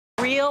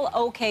real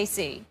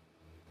OKC?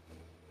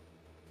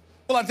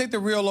 Well, I think the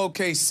real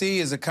OKC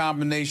is a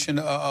combination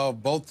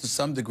of both to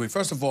some degree.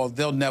 First of all,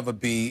 they'll never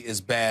be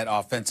as bad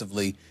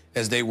offensively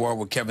as they were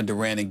with Kevin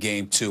Durant in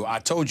Game 2. I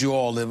told you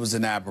all it was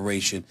an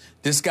aberration.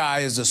 This guy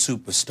is a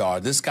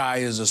superstar. This guy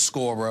is a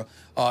scorer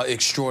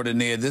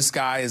extraordinaire. This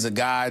guy is a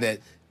guy that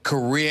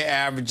career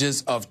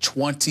averages of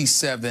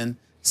 27,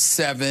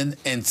 7,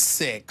 and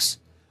 6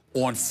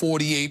 on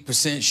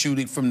 48%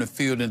 shooting from the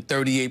field and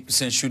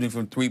 38% shooting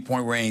from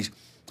three-point range.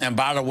 And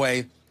by the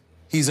way,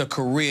 he's a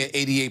career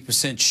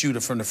 88%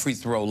 shooter from the free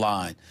throw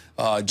line,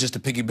 just to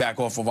piggyback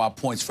off of our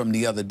points from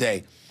the other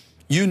day.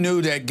 You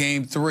knew that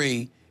Game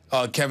 3,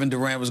 Kevin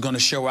Durant was going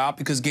to show out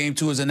because Game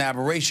 2 is an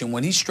aberration.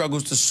 When he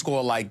struggles to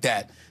score like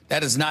that,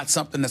 that is not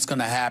something that's going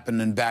to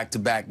happen in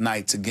back-to-back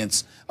nights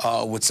against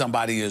with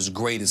somebody as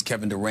great as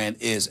Kevin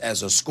Durant is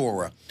as a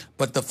scorer.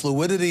 But the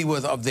fluidity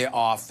of their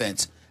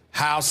offense,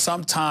 how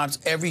sometimes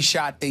every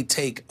shot they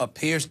take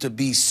appears to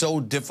be so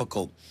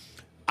difficult.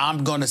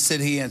 I'm going to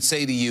sit here and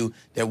say to you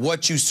that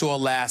what you saw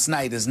last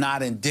night is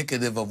not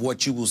indicative of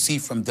what you will see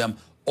from them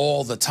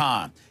all the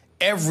time.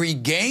 Every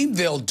game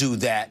they'll do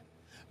that,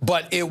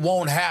 but it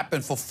won't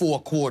happen for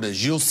 4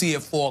 quarters. You'll see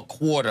it for a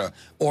quarter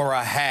or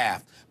a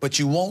half, but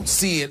you won't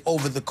see it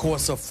over the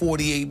course of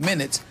 48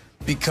 minutes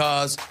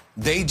because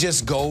they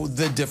just go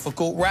the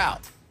difficult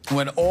route.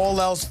 When all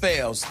else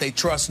fails, they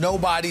trust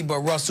nobody but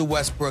Russell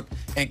Westbrook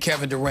and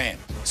Kevin Durant.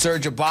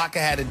 Serge Ibaka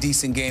had a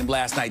decent game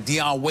last night.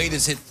 Dion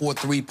Waiters hit 4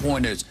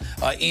 3-pointers.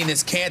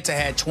 Enes Kanter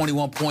had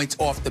 21 points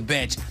off the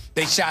bench.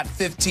 They shot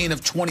 15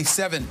 of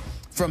 27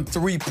 from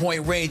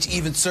three-point range.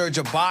 Even Serge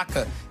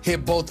Ibaka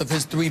hit both of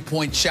his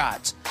three-point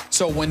shots.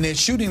 So when they're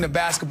shooting the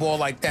basketball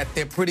like that,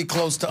 they're pretty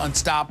close to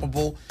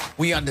unstoppable.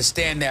 We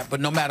understand that. But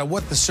no matter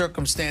what the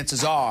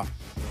circumstances are,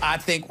 I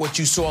think what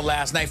you saw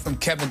last night from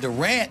Kevin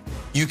Durant,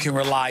 you can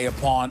rely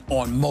upon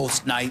on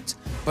most nights.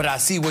 But I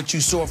think what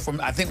you saw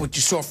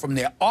from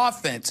their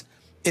offense,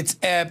 it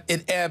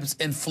ebbs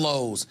and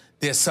flows.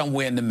 They're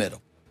somewhere in the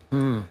middle.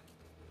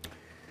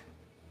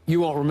 You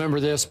won't remember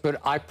this,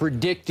 but I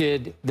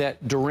predicted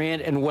that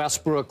Durant and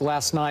Westbrook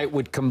last night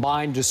would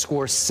combine to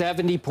score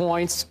 70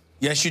 points.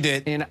 Yes, you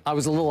did. And I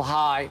was a little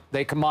high.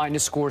 They combined to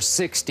score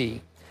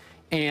 60.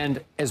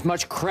 And as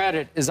much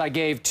credit as I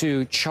gave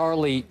to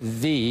Charlie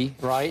V,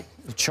 right?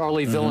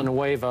 Charlie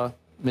Villanueva,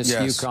 Miss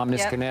UConn,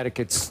 Miss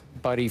Connecticut's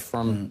buddy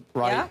from,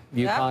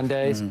 UConn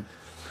days.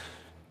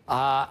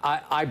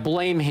 I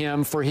blame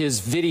him for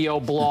his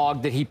video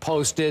blog that he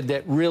posted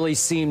that really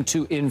seemed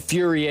to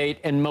infuriate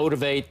and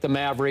motivate the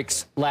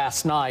Mavericks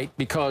last night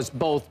because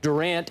both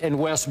Durant and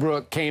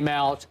Westbrook came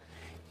out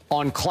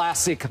on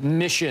classic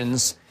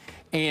missions.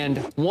 And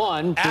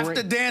one...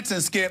 After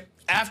dancing, Skip.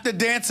 After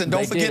dancing,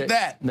 don't forget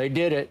that. They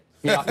did it.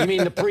 Yeah, you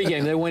mean the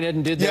pregame. They went in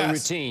and did their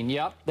routine.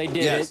 Yep, they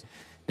did it.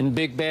 And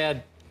big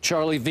bad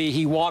Charlie V,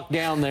 he walked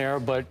down there,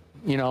 but,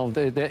 you know,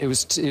 they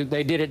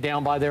did it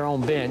down by their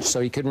own bench, so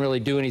he couldn't really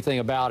do anything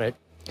about it.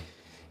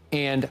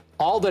 And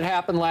all that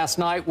happened last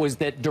night was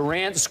that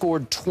Durant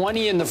scored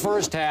 20 in the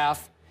first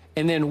half,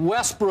 and then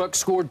Westbrook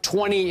scored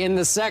 20 in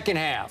the second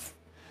half.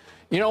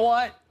 You know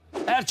what?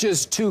 That's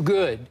just too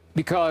good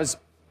because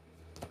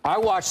I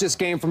watched this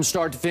game from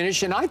start to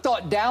finish, and I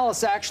thought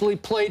Dallas actually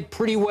played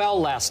pretty well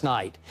last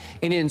night.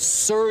 And in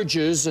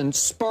surges and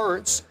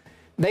spurts,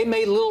 they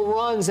made little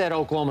runs at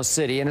Oklahoma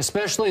City, and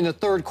especially in the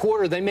third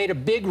quarter, they made a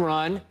big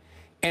run.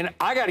 And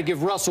I got to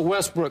give Russell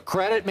Westbrook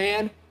credit,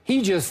 man.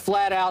 He just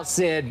flat out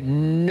said,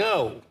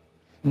 no,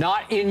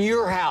 not in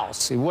your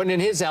house. It wasn't in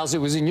his house. It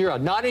was in your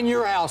house. Not in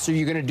your house are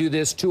you going to do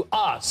this to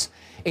us.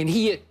 And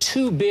he hit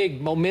 2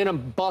 big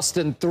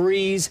momentum-busting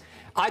threes.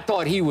 I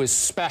thought he was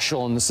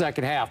special in the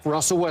second half.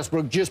 Russell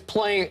Westbrook just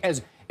playing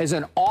as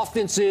an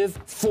offensive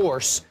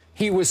force,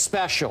 he was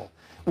special.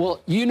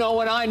 Well, you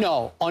know and I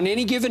know, on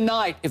any given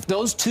night, if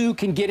those two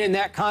can get in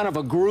that kind of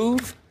a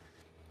groove,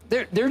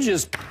 they're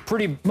just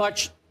pretty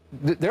much,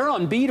 they're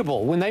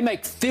unbeatable. When they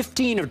make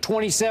 15 of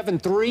 27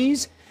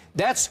 threes,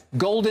 that's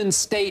Golden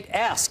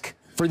State-esque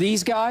for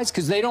these guys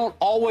because they don't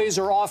always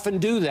or often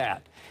do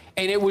that.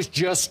 And it was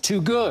just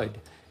too good.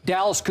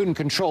 Dallas couldn't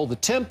control the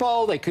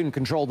tempo. They couldn't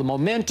control the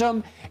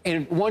momentum.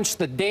 And once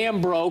the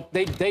dam broke,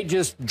 they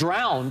just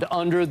drowned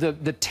under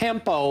the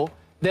tempo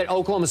that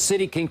Oklahoma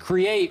City can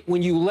create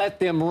when you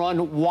let them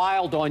run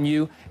wild on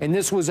you. And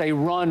this was a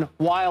run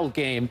wild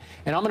game.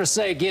 And I'm going to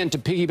say again, to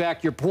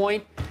piggyback your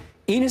point,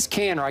 Enes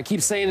Kanter, I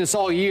keep saying this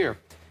all year,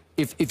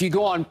 if you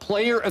go on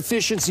player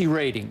efficiency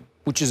rating,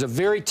 which is a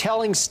very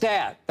telling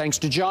stat, thanks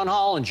to John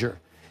Hollinger,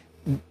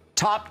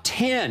 top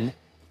 10,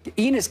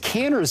 Enes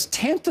Kanter is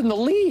 10th in the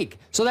league.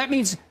 So that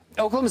means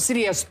Oklahoma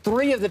City has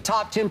 3 of the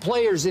top 10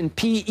 players in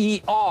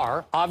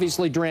PER,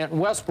 obviously Durant and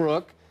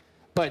Westbrook,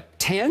 but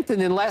 10th.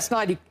 And then last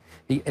night,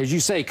 he, as you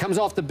say, comes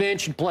off the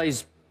bench and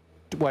plays,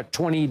 what,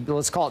 20,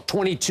 let's call it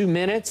 22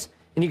 minutes,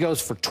 and he goes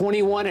for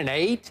 21 and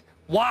 8.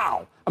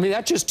 Wow. I mean,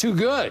 that's just too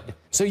good.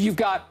 So you've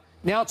got,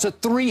 now it's a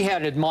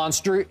 3-headed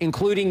monster,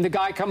 including the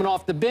guy coming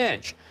off the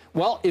bench.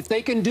 Well, if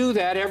they can do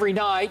that every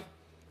night,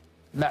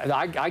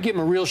 I give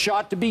them a real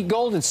shot to beat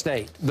Golden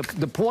State.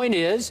 The point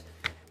is,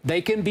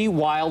 they can be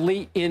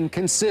wildly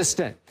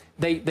inconsistent.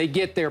 They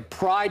get their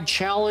pride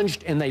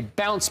challenged, and they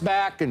bounce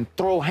back and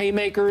throw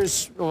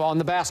haymakers on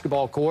the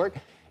basketball court.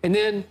 And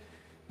then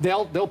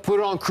they'll put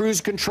it on cruise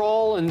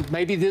control, and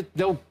maybe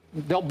they'll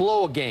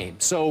blow a game.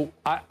 So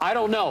I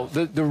don't know.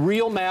 The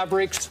real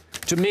Mavericks,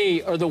 to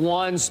me, are the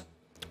ones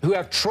who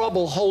have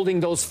trouble holding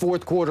those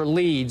fourth-quarter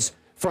leads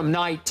from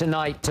night to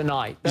night to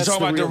night. You talk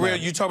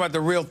about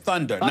the real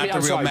Thunder, not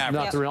the real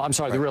Mavericks. I'm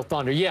sorry, the real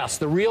Thunder. Yes,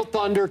 the real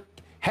Thunder,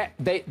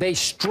 they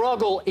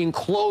struggle in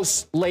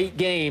close, late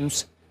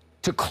games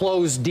to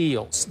close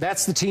deals.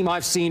 That's the team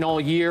I've seen all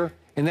year,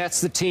 and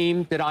that's the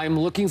team that I'm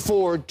looking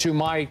forward to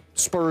my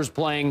Spurs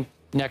playing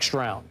next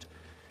round.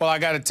 Well, I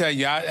got to tell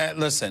you,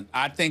 listen,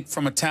 I think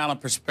from a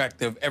talent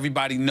perspective,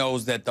 everybody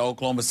knows that the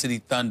Oklahoma City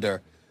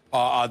Thunder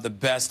are the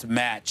best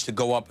match to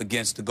go up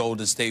against the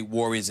Golden State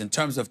Warriors in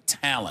terms of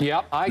talent.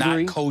 Yep, I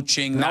agree. Not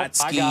coaching, not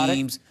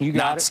schemes,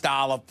 not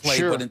style of play,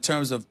 but in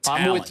terms of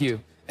talent. I'm with you.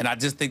 And I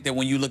just think that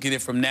when you look at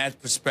it from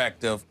that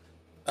perspective,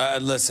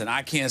 listen,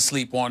 I can't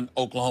sleep on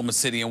Oklahoma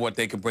City and what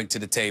they can bring to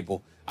the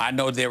table. I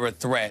know they're a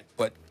threat,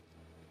 but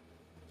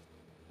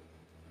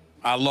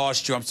I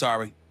lost you. I'm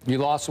sorry. You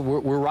lost.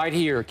 We're right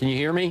here. Can you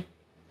hear me?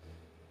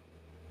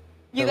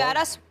 You got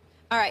us?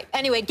 All right.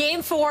 Anyway,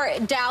 Game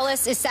 4,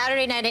 Dallas, is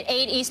Saturday night at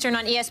 8 Eastern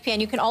on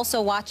ESPN. You can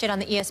also watch it on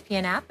the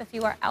ESPN app if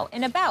you are out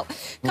and about.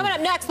 Coming up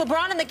next,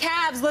 LeBron and the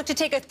Cavs look to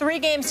take a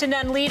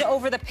 3-0 lead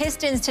over the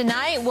Pistons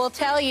tonight. We'll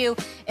tell you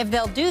if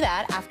they'll do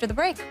that after the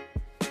break.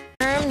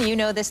 You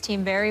know this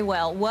team very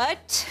well.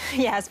 What?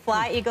 Yes,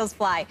 fly, Eagles,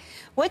 fly.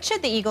 What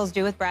should the Eagles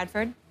do with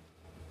Bradford?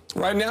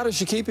 Right now, they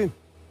should keep him.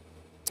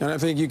 And I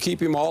think you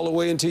keep him all the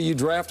way until you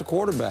draft a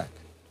quarterback.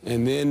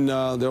 And then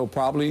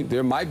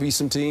there might be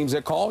some teams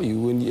that call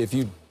you if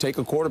you take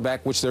a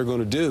quarterback, which they're going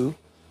to do.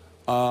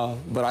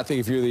 But I think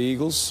if you're the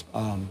Eagles,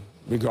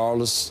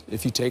 regardless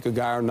if you take a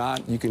guy or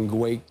not, you can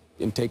wait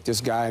and take this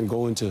guy and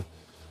go into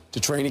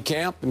training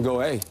camp and go,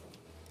 hey,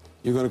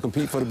 you're going to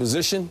compete for the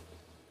position.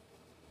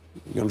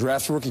 You're going to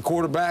draft a rookie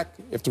quarterback.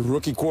 If the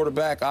rookie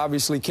quarterback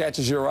obviously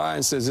catches your eye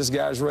and says this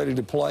guy's ready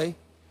to play,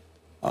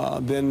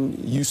 then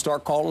you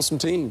start calling some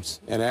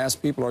teams and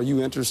ask people, are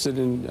you interested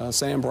in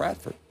Sam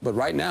Bradford? But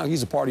right now,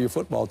 he's a part of your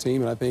football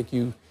team, and I think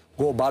you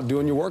go about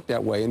doing your work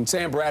that way. And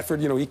Sam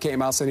Bradford, you know, he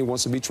came out saying he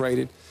wants to be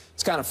traded.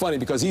 It's kind of funny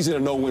because he's in a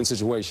no-win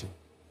situation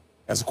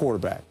as a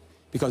quarterback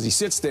because he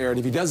sits there, and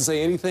if he doesn't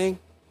say anything,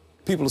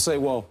 people will say,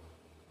 well,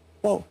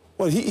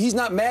 he's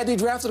not mad that he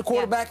drafted a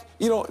quarterback.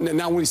 Yeah. You know,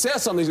 now when he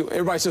says something,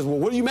 everybody says, well,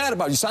 what are you mad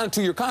about? You signed a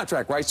 2-year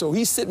contract, right? So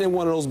he's sitting in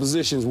one of those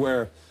positions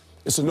where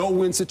it's a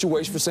no-win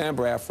situation for Sam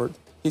Bradford.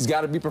 He's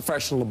got to be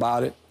professional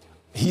about it.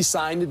 He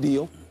signed the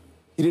deal.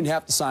 He didn't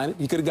have to sign it.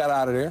 He could have got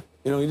out of there.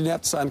 You know, he didn't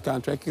have to sign the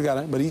contract. He got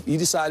out, but he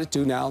decided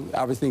to. Now,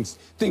 obviously,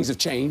 things have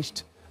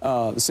changed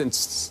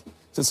since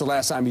the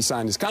last time he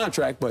signed his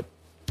contract. But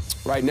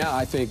right now,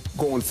 I think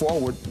going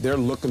forward, they're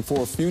looking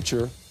for a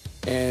future,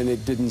 and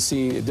it doesn't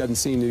seem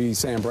to be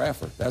Sam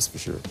Bradford. That's for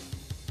sure.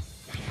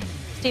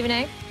 Stephen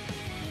A.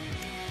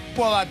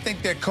 Well, I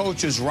think that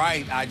coach is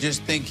right. I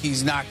just think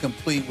he's not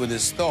complete with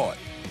his thought.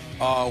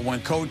 When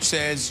coach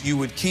says you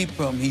would keep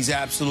him, he's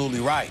absolutely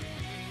right.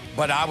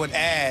 But I would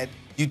add,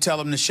 you tell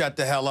him to shut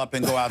the hell up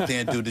and go out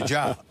there and do the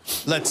job.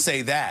 Let's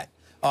say that.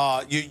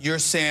 You're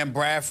Sam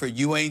Bradford.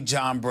 You ain't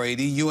John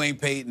Brady. You ain't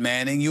Peyton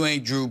Manning. You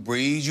ain't Drew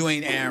Brees. You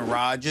ain't Aaron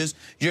Rodgers.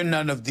 You're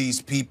none of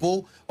these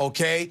people,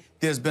 okay?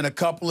 There's been a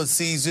couple of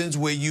seasons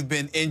where you've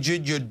been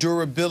injured. Your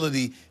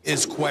durability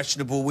is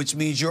questionable, which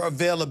means your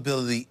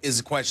availability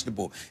is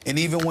questionable. And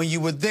even when you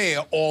were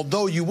there,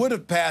 although you would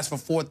have passed for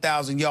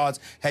 4,000 yards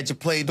had you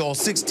played all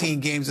 16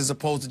 games as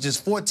opposed to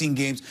just 14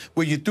 games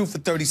where you threw for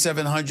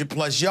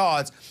 3,700-plus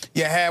yards,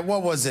 you had,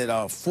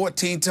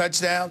 14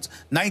 touchdowns,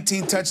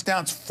 19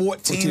 touchdowns,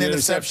 14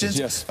 interceptions.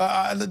 Yes.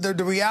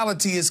 The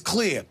reality is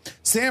clear.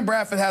 Sam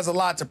Bradford has a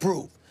lot to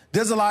prove.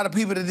 There's a lot of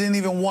people that didn't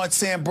even want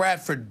Sam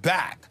Bradford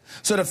back.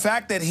 So the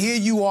fact that here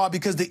you are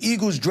because the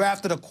Eagles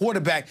drafted a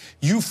quarterback,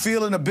 you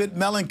feeling a bit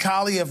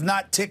melancholy, if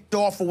not ticked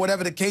off or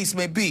whatever the case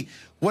may be,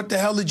 what the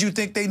hell did you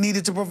think they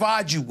needed to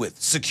provide you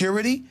with?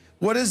 Security?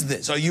 What is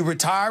this? Are you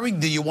retiring?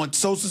 Do you want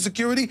Social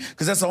Security?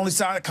 Because that's the only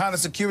kind of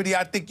security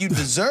I think you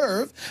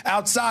deserve.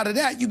 Outside of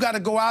that, you got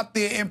to go out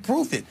there and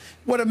prove it.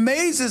 What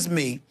amazes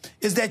me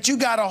is that you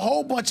got a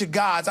whole bunch of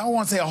guys, I don't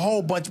want to say a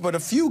whole bunch, but a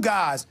few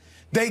guys,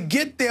 they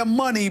get their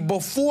money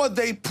before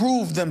they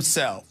prove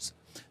themselves.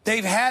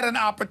 They've had an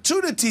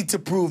opportunity to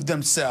prove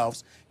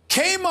themselves,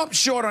 came up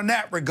short on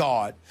that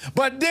regard,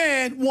 but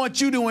then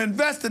want you to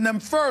invest in them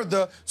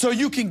further so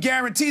you can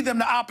guarantee them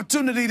the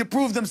opportunity to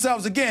prove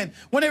themselves again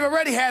when they've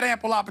already had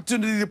ample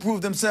opportunity to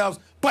prove themselves,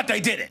 but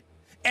they didn't.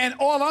 And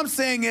all I'm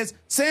saying is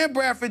Sam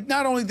Bradford,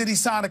 not only did he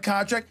sign a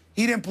contract,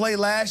 He didn't play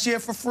last year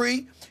for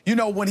free. You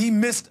know, when he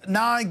missed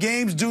 9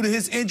 games due to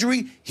his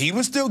injury, he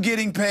was still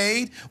getting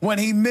paid. When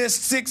he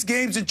missed 6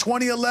 games in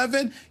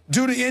 2011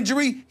 due to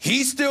injury,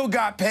 he still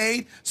got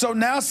paid. So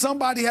now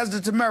somebody has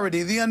the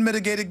temerity, the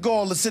unmitigated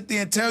goal to sit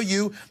there and tell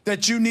you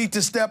that you need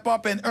to step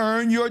up and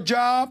earn your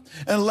job,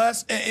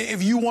 unless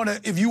if you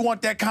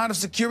want that kind of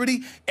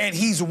security, and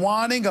he's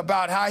whining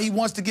about how he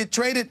wants to get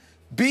traded,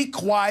 be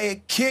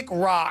quiet, kick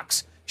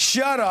rocks,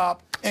 shut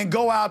up, and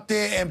go out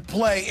there and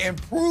play and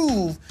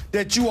prove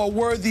that you are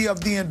worthy of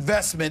the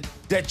investment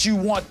that you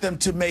want them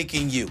to make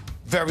in you.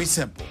 Very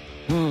simple.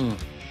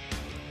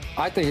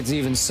 I think it's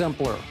even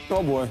simpler.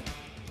 Oh, boy. What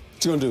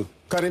you gonna do?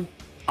 Cut him?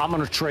 I'm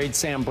going to trade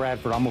Sam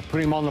Bradford. I'm going to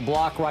put him on the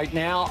block right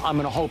now. I'm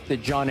going to hope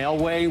that John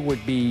Elway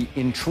would be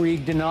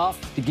intrigued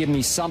enough to give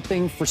me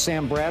something for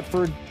Sam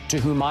Bradford, to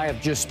whom I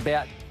have just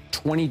bet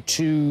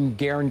 $22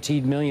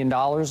 guaranteed million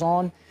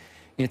on.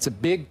 It's a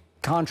big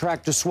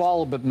contract to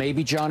swallow, but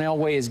maybe John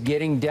Elway is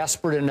getting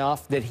desperate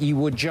enough that he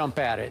would jump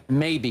at it.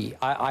 Maybe.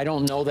 I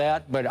don't know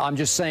that, but I'm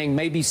just saying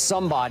maybe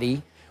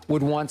somebody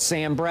would want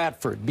Sam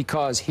Bradford,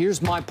 because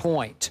here's my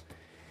point.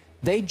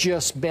 They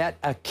just bet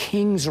a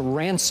king's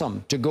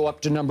ransom to go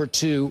up to number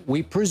 2.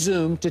 We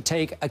presume to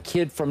take a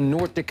kid from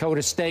North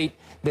Dakota State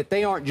that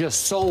they aren't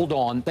just sold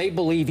on. They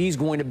believe he's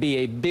going to be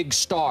a big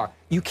star.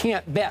 You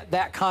can't bet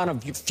that kind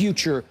of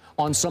future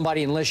on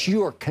somebody unless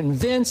you are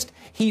convinced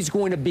he's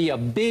going to be a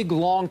big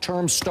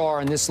long-term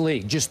star in this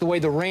league, just the way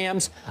the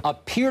Rams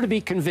appear to be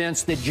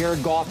convinced that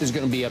Jared Goff is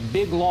going to be a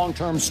big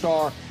long-term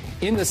star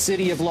in the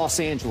city of Los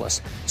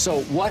Angeles.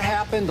 So what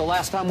happened the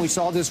last time we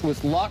saw this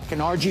with Luck and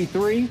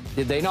RG3?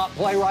 Did they not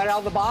play right out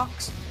of the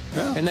box?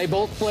 Yeah. And they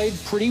both played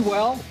pretty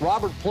well.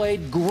 Robert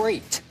played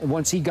great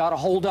once he got a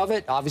hold of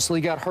it. Obviously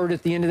got hurt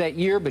at the end of that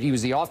year, but he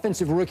was the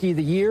offensive rookie of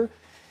the year.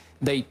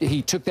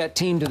 He took that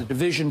team to the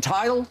division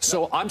title.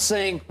 So I'm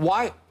saying,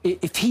 why,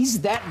 if he's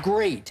that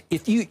great,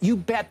 if you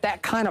bet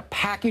that kind of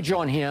package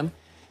on him,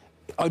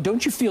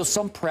 don't you feel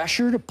some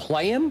pressure to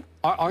play him?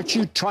 Aren't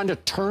you trying to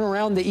turn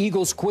around the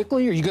Eagles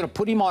quickly? Are you going to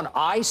put him on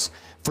ice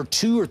for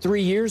 2 or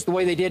 3 years the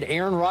way they did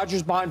Aaron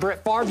Rodgers behind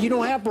Brett Favre? You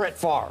don't have Brett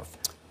Favre.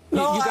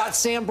 No, you got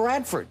Sam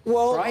Bradford,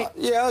 right?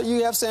 Yeah,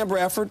 you have Sam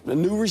Bradford, a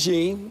new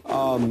regime.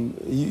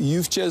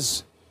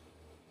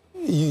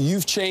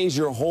 You've changed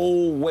your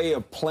whole way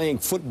of playing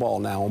football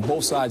now on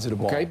both sides of the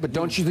ball. Okay, but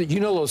don't you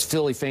know those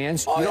Philly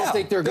fans? You don't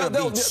think they're going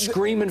to be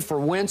screaming for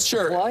Wentz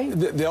to play?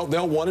 They'll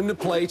want him to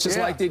play just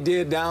like they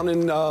did down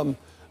in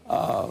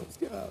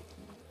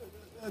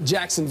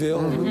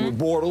Jacksonville with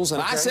Bortles.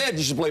 And I said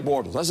you should play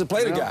Bortles. I said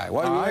play the guy.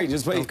 Why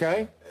just play?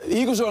 Okay.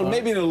 Eagles are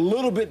maybe in a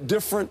little bit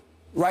different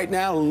right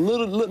now.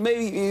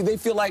 Maybe they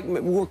feel like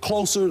we're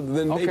closer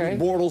than maybe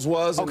Bortles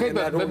was. Okay,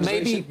 but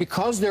maybe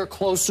because they're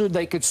closer,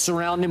 they could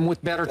surround him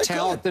with better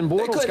talent than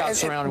Bortles got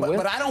surrounded with.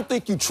 But I don't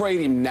think you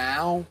trade him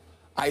now.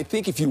 I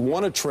think if you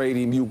want to trade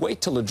him, you wait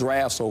till the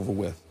draft's over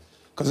with.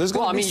 Because there's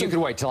going to be you could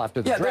wait till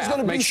after the draft. There's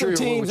going to be some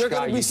teams. There's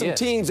going to be some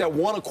teams that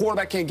want a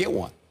quarterback, can't get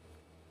one.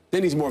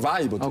 Then he's more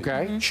valuable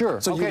to you.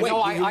 Sure. So you wait.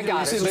 No, I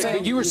got it.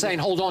 But you were saying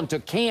hold on to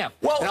camp.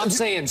 Well, and I'm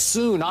saying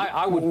soon.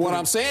 I would. What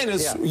I'm saying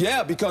is,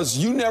 because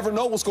you never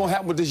know what's going to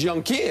happen with this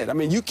young kid. I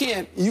mean, you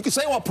can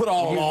say, well, put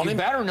all on him. You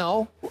better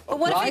know. But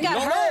what if he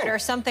got hurt or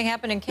something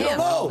happened in camp?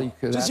 No.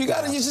 You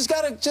just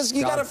gotta.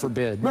 God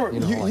forbid.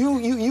 Remember,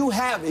 you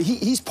have.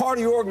 He's part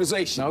of your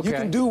organization. Okay. You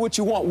can do what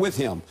you want with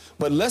him.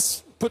 But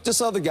let's put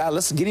this other guy.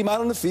 Let's get him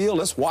out on the field.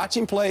 Let's watch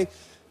him play.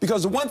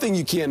 Because the one thing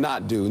you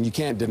cannot do, and you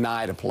can't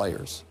deny to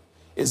players,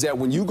 is that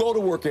when you go to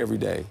work every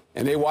day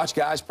and they watch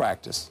guys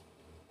practice,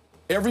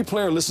 every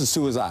player listens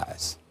to his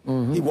eyes.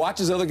 He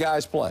watches other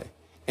guys play.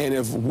 And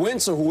if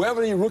Wentz or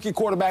whoever the rookie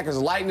quarterback is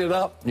lighting it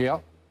up,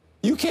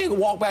 you can't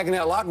walk back in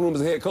that locker room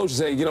as a head coach and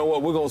say, you know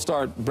what, we're going to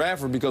start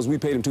Bradford because we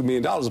paid him $2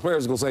 million. The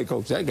players are going to say,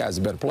 Coach, that guy's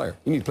a better player.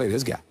 You need to play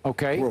this guy.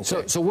 Okay.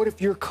 So what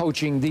if you're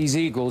coaching these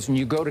Eagles and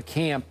you go to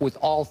camp with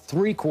all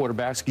 3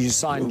 quarterbacks because you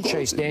signed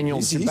Chase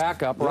Daniels, your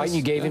backup, right? And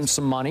you gave him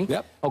some money.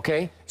 Yep.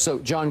 Okay. So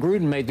John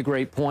Gruden made the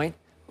great point.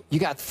 You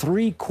got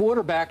 3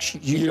 quarterbacks.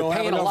 You're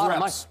paying a lot of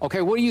money.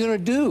 Okay, what are you going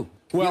to do?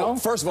 Well,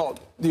 first of all,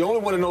 the only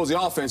one that knows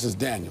the offense is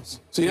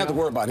Daniels. So you don't have to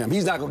worry about him.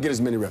 He's not going to get as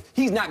many reps.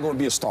 He's not going to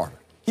be a starter.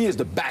 He is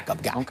the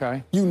backup guy.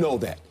 Okay. You know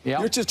that. Yep.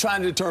 You're just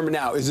trying to determine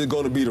now, is it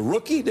going to be the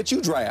rookie that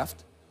you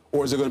draft,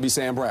 or is it going to be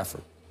Sam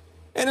Bradford?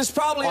 And it's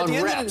probably on at the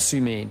end reps, of the,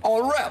 you mean?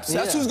 On reps.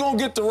 That's who's going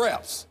to get the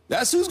reps.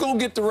 That's who's going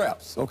to get the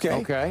reps, okay?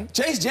 Okay.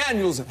 Chase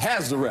Daniels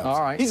has the reps. All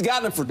right. He's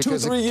got them for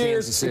because 2-3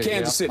 years in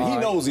Kansas City. He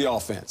knows the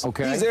offense.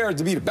 Okay. He's there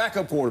to be the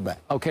backup quarterback.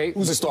 Okay.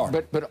 Who's the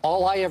starter? But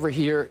all I ever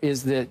hear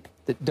is that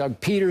Doug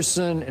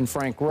Peterson and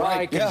Frank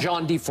Reich and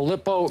John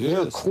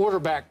DeFilippo are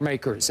quarterback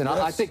makers. And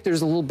I think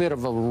there's a little bit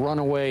of a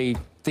runaway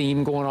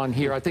theme going on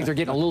here. I think they're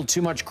getting a little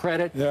too much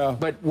credit.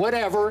 But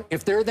whatever,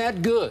 if they're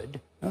that good,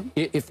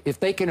 if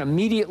they can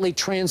immediately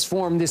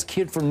transform this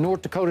kid from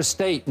North Dakota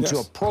State into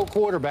a pro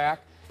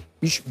quarterback,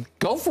 you should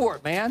go for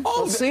it, man.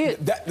 Let's see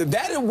it.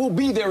 That will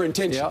be their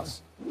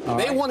intentions.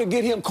 They want to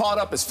get him caught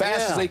up as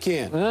fast as they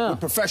can with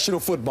professional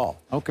football.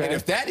 Okay. And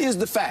if that is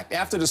the fact,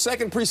 after the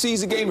second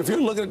preseason game, if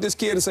you're looking at this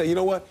kid and say, you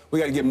know what, we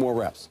got to get more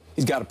reps.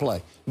 He's got to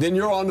play. Then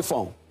you're on the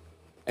phone,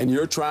 and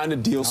you're trying to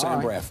deal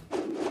Sam Bradford.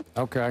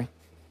 Okay.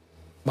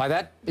 By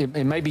that,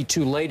 it may be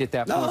too late at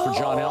that point for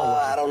John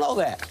Elway. I don't know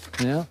that.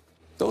 Yeah.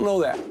 Don't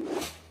know that.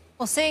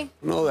 We'll see.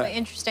 Know that.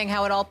 Interesting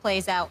how it all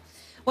plays out.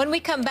 When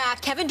we come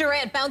back, Kevin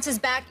Durant bounces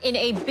back in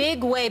a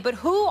big way, but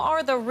who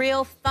are the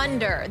real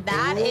Thunder?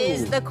 That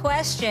is the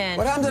question.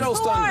 What happened to those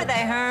Thunder? Who are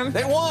they, Herm?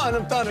 They won,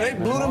 them Thunder. They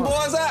blew them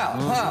boys out,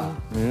 huh?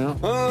 Yeah.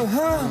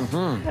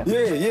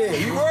 Yeah.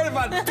 You worried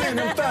about them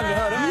Thunder, huh?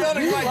 Them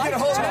Thunder might get a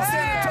hold of the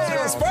San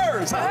Antonio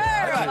Spurs,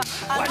 huh?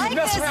 I like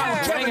mess this, around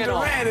with Herm. Kevin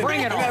Durant.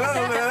 Bring it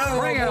on.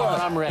 Bring it on.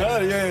 I'm ready.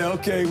 Oh, yeah,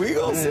 okay. We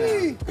gonna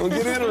see. Gonna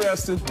get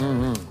interesting.